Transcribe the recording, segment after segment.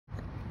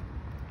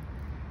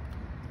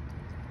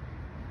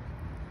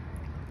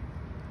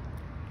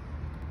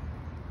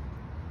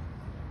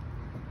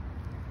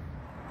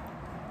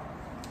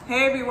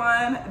Hey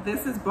everyone,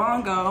 this is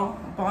Bongo.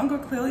 Bongo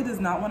clearly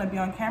does not want to be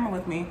on camera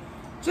with me.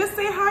 Just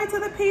say hi to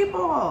the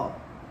people.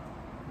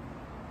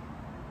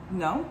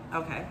 No?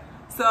 Okay.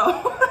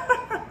 So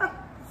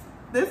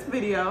this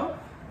video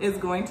is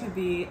going to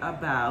be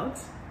about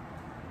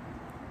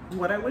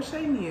what I wish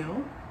I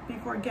knew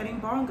before getting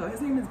Bongo. His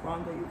name is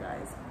Bongo, you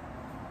guys.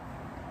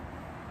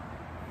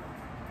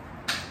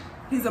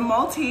 He's a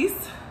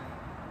Maltese.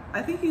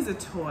 I think he's a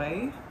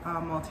toy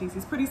Maltese.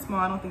 He's pretty small.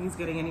 I don't think he's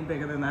getting any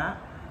bigger than that.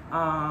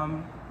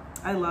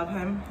 I love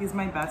him. He's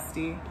my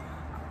bestie.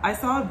 I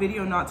saw a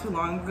video not too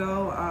long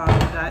ago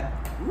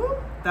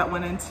that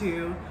went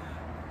into,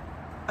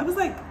 it was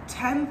like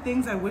 10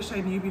 things I wish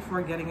I knew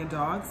before getting a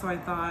dog. So I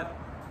thought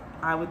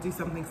I would do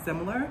something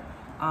similar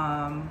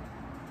and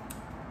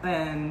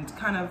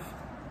kind of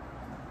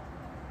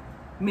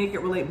make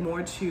it relate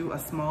more to a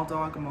small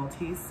dog, a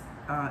Maltese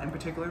in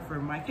particular for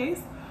my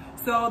case.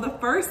 So the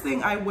first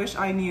thing I wish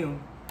I knew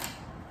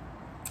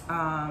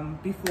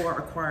before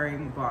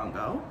acquiring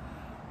Bongo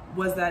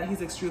was that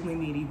he's extremely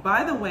needy.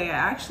 By the way, I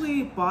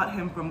actually bought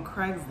him from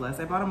Craigslist.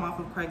 I bought him off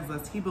of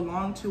Craigslist. He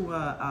belonged to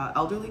a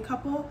elderly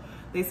couple.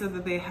 They said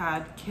that they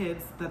had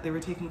kids that they were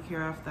taking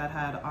care of that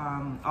had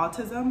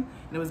autism,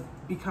 and it was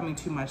becoming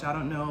too much. I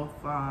don't know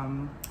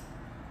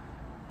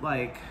if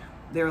like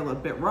they were a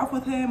little bit rough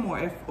with him, or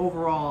if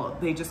overall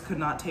they just could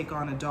not take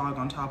on a dog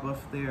on top of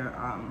their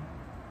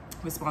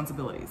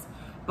responsibilities.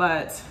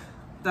 But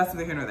that's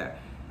neither here nor there.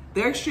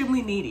 They're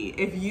extremely needy.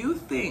 If you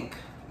think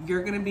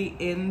you're gonna be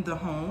in the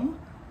home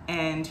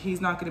and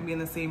he's not gonna be in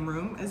the same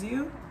room as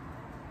you,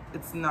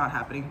 it's not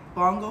happening.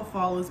 Bongo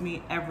follows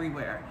me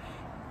everywhere.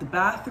 The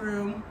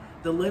bathroom,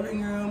 the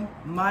living room,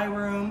 my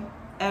room,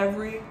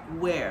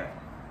 everywhere.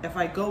 If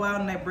I go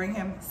out and I bring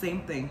him,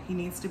 same thing. He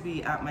needs to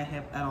be at my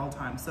hip at all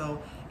times.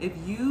 So if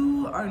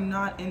you are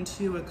not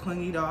into a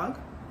clingy dog,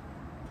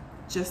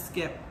 just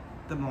skip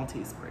the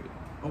Maltese breed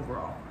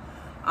overall.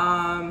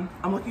 I'm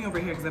looking over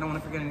here because I don't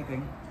want to forget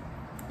anything.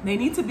 They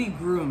need to be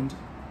groomed,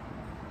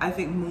 I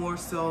think, more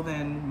so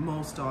than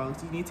most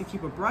dogs. You need to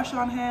keep a brush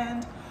on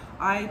hand.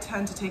 I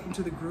tend to take him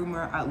to the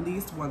groomer at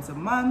least once a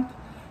month.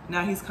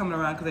 Now he's coming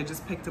around because I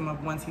just picked him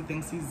up once he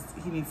thinks he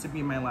needs to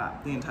be in my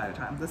lap the entire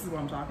time. This is what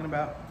I'm talking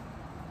about.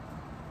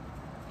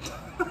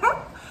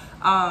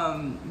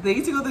 They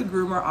need to go to the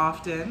groomer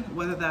often,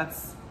 whether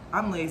that's,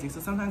 I'm lazy, so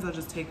sometimes I'll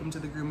just take him to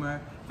the groomer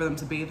for them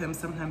to bathe him.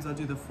 Sometimes I'll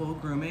do the full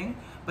grooming.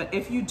 But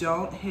if you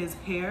don't, his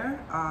hair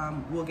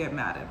will get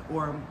matted,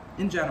 or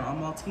in general,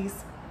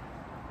 Maltese,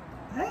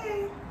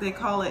 hey, they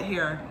call it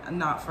hair,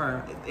 not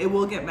fur. It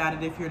will get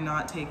matted if you're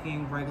not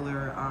taking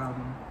regular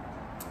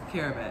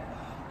care of it.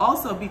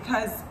 Also,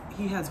 because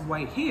he has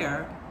white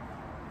hair,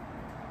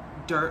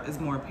 dirt is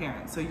more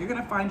apparent. So you're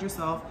gonna find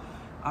yourself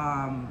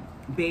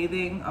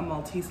bathing a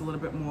Maltese a little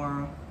bit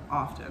more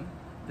often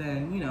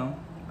than, you know,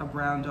 a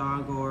brown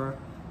dog or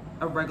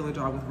a regular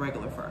dog with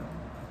regular fur.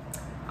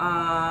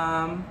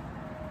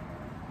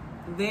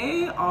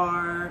 They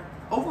are,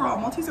 overall,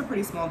 Maltese are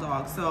pretty small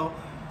dogs, so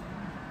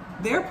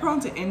they're prone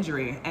to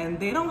injury, and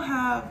they don't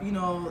have, you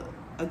know,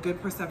 a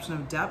good perception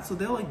of depth, so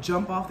they'll like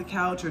jump off the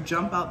couch or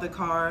jump out the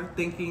car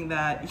thinking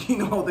that, you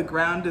know, the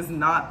ground is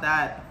not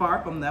that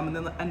far from them, and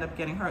then end up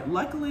getting hurt.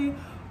 Luckily,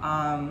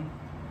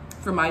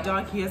 for my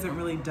dog, he hasn't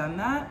really done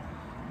that.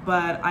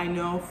 But I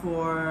know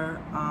for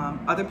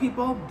other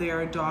people,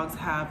 their dogs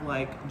have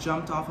like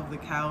jumped off of the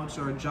couch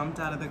or jumped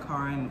out of the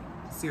car and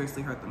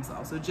seriously hurt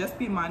themselves. So just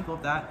be mindful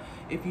of that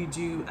if you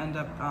do end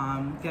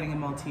up getting a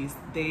Maltese.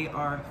 They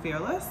are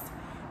fearless,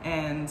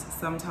 and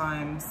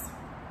sometimes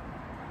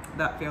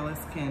that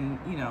fearlessness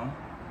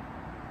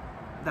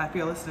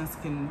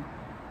can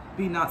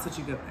be not such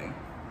a good thing.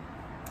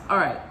 All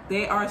right,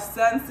 they are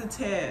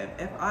sensitive.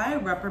 If I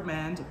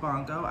reprimand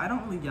Bongo, I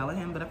don't really yell at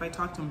him, but if I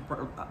talk to him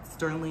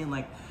sternly and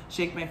like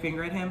shake my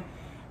finger at him,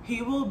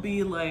 he will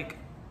be like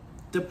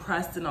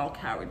depressed and all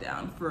cowered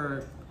down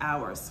for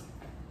hours.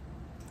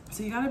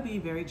 So you gotta be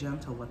very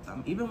gentle with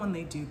them, even when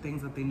they do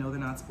things that they know they're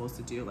not supposed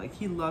to do. Like,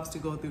 he loves to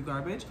go through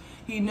garbage.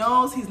 He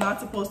knows he's not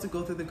supposed to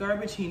go through the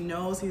garbage. He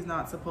knows he's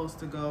not supposed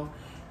to go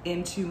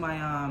into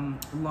my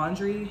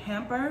laundry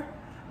hamper.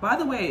 By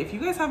the way, if you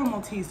guys have a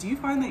Maltese, do you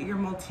find that your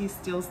Maltese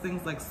steals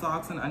things like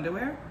socks and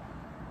underwear?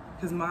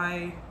 Because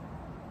my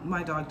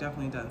dog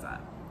definitely does that.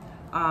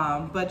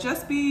 But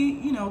just be,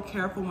 you know,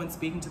 careful when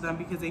speaking to them,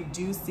 because they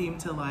do seem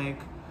to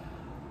like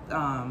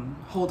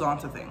hold on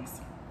to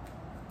things.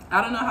 I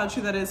don't know how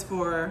true that is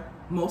for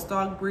most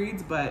dog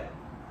breeds, but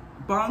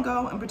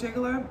Bongo in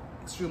particular,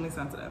 extremely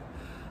sensitive.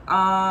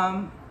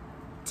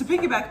 To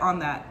piggyback on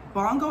that,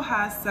 Bongo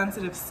has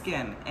sensitive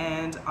skin,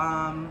 and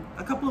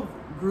a couple of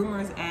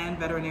groomers and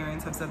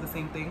veterinarians have said the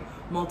same thing.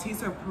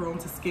 Maltese are prone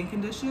to skin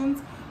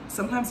conditions.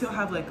 Sometimes he'll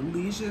have like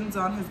lesions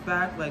on his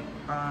back, like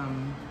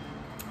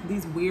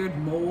these weird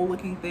mole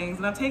looking things,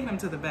 and I've taken him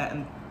to the vet,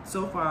 and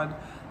so far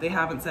they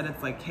haven't said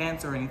it's like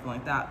cancer or anything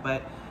like that.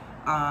 But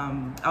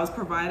I was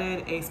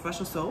provided a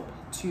special soap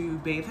to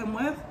bathe him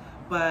with,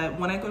 but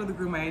when I go to the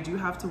groomer, I do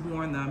have to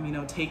warn them, you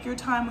know, take your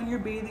time when you're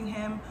bathing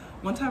him.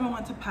 One time I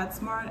went to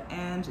PetSmart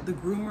and the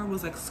groomer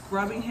was like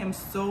scrubbing him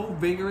so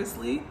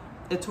vigorously,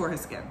 it tore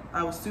his skin.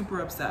 I was super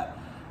upset.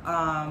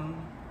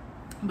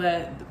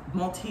 But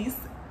Maltese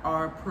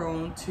are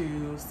prone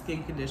to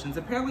skin conditions.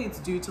 Apparently it's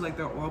due to like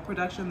their oil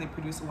production. They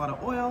produce a lot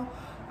of oil,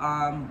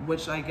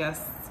 which I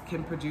guess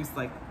can produce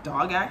like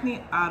dog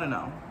acne. I don't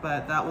know,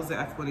 but that was the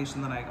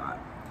explanation that I got.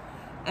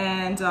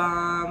 And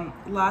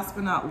last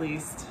but not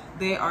least,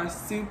 they are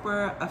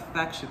super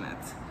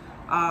affectionate.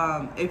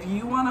 If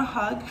you want to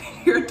hug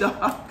your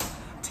dog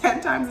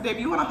 10 times a day, if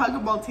you want to hug a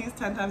Maltese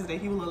 10 times a day,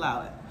 he will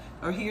allow it,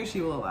 or he or she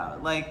will allow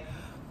it. Like,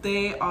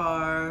 they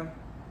are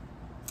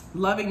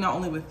loving not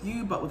only with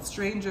you, but with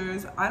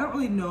strangers. I don't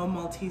really know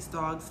Maltese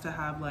dogs to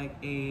have like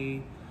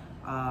a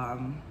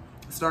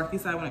snarky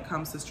side when it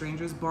comes to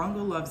strangers.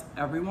 Bongo loves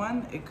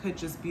everyone. It could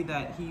just be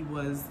that he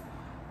was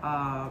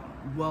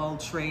well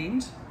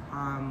trained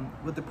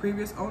with the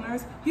previous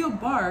owners. He'll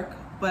bark,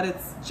 but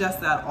it's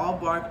just that, all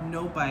bark,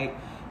 no bite.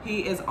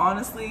 He is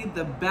honestly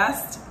the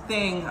best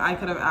thing I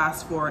could have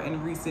asked for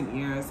in recent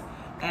years.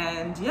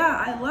 And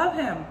yeah, I love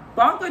him.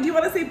 Bongo, do you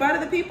want to say bye to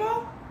the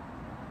people?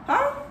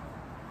 Huh?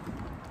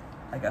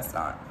 I guess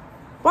not.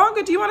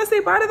 Bongo, do you want to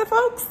say bye to the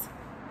folks?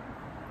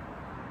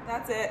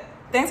 That's it.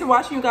 Thanks for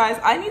watching, you guys.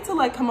 I need to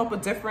like come up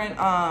with different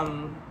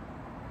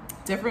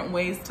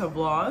ways to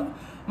vlog.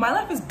 My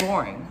life is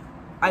boring,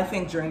 I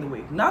think, during the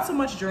week. Not so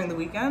much during the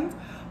weekends,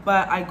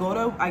 but I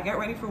get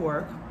ready for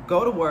work,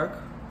 go to work,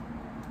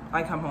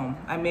 I come home.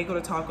 I may go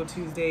to Taco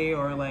Tuesday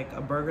or like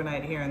a burger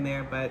night here and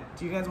there, but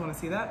do you guys want to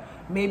see that?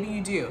 Maybe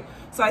you do.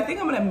 So I think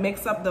I'm gonna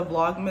mix up the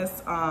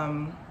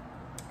VLOGMAS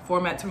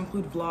format to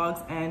include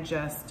vlogs and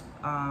just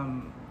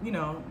you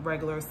know,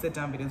 regular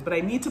sit-down videos. But I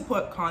need to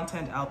put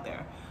content out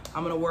there.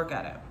 I'm gonna work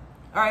at it.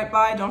 All right,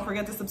 bye. Don't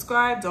forget to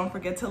subscribe. Don't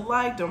forget to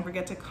like. Don't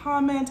forget to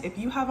comment. If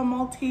you have a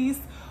Maltese,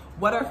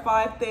 what are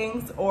 5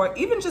 things, or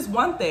even just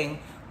one thing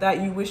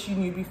that you wish you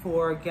knew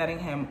before getting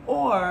him,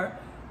 or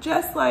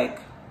just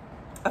like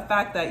a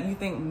fact that you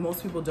think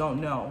most people don't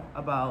know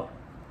about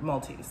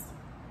Maltese.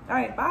 All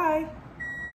right, bye.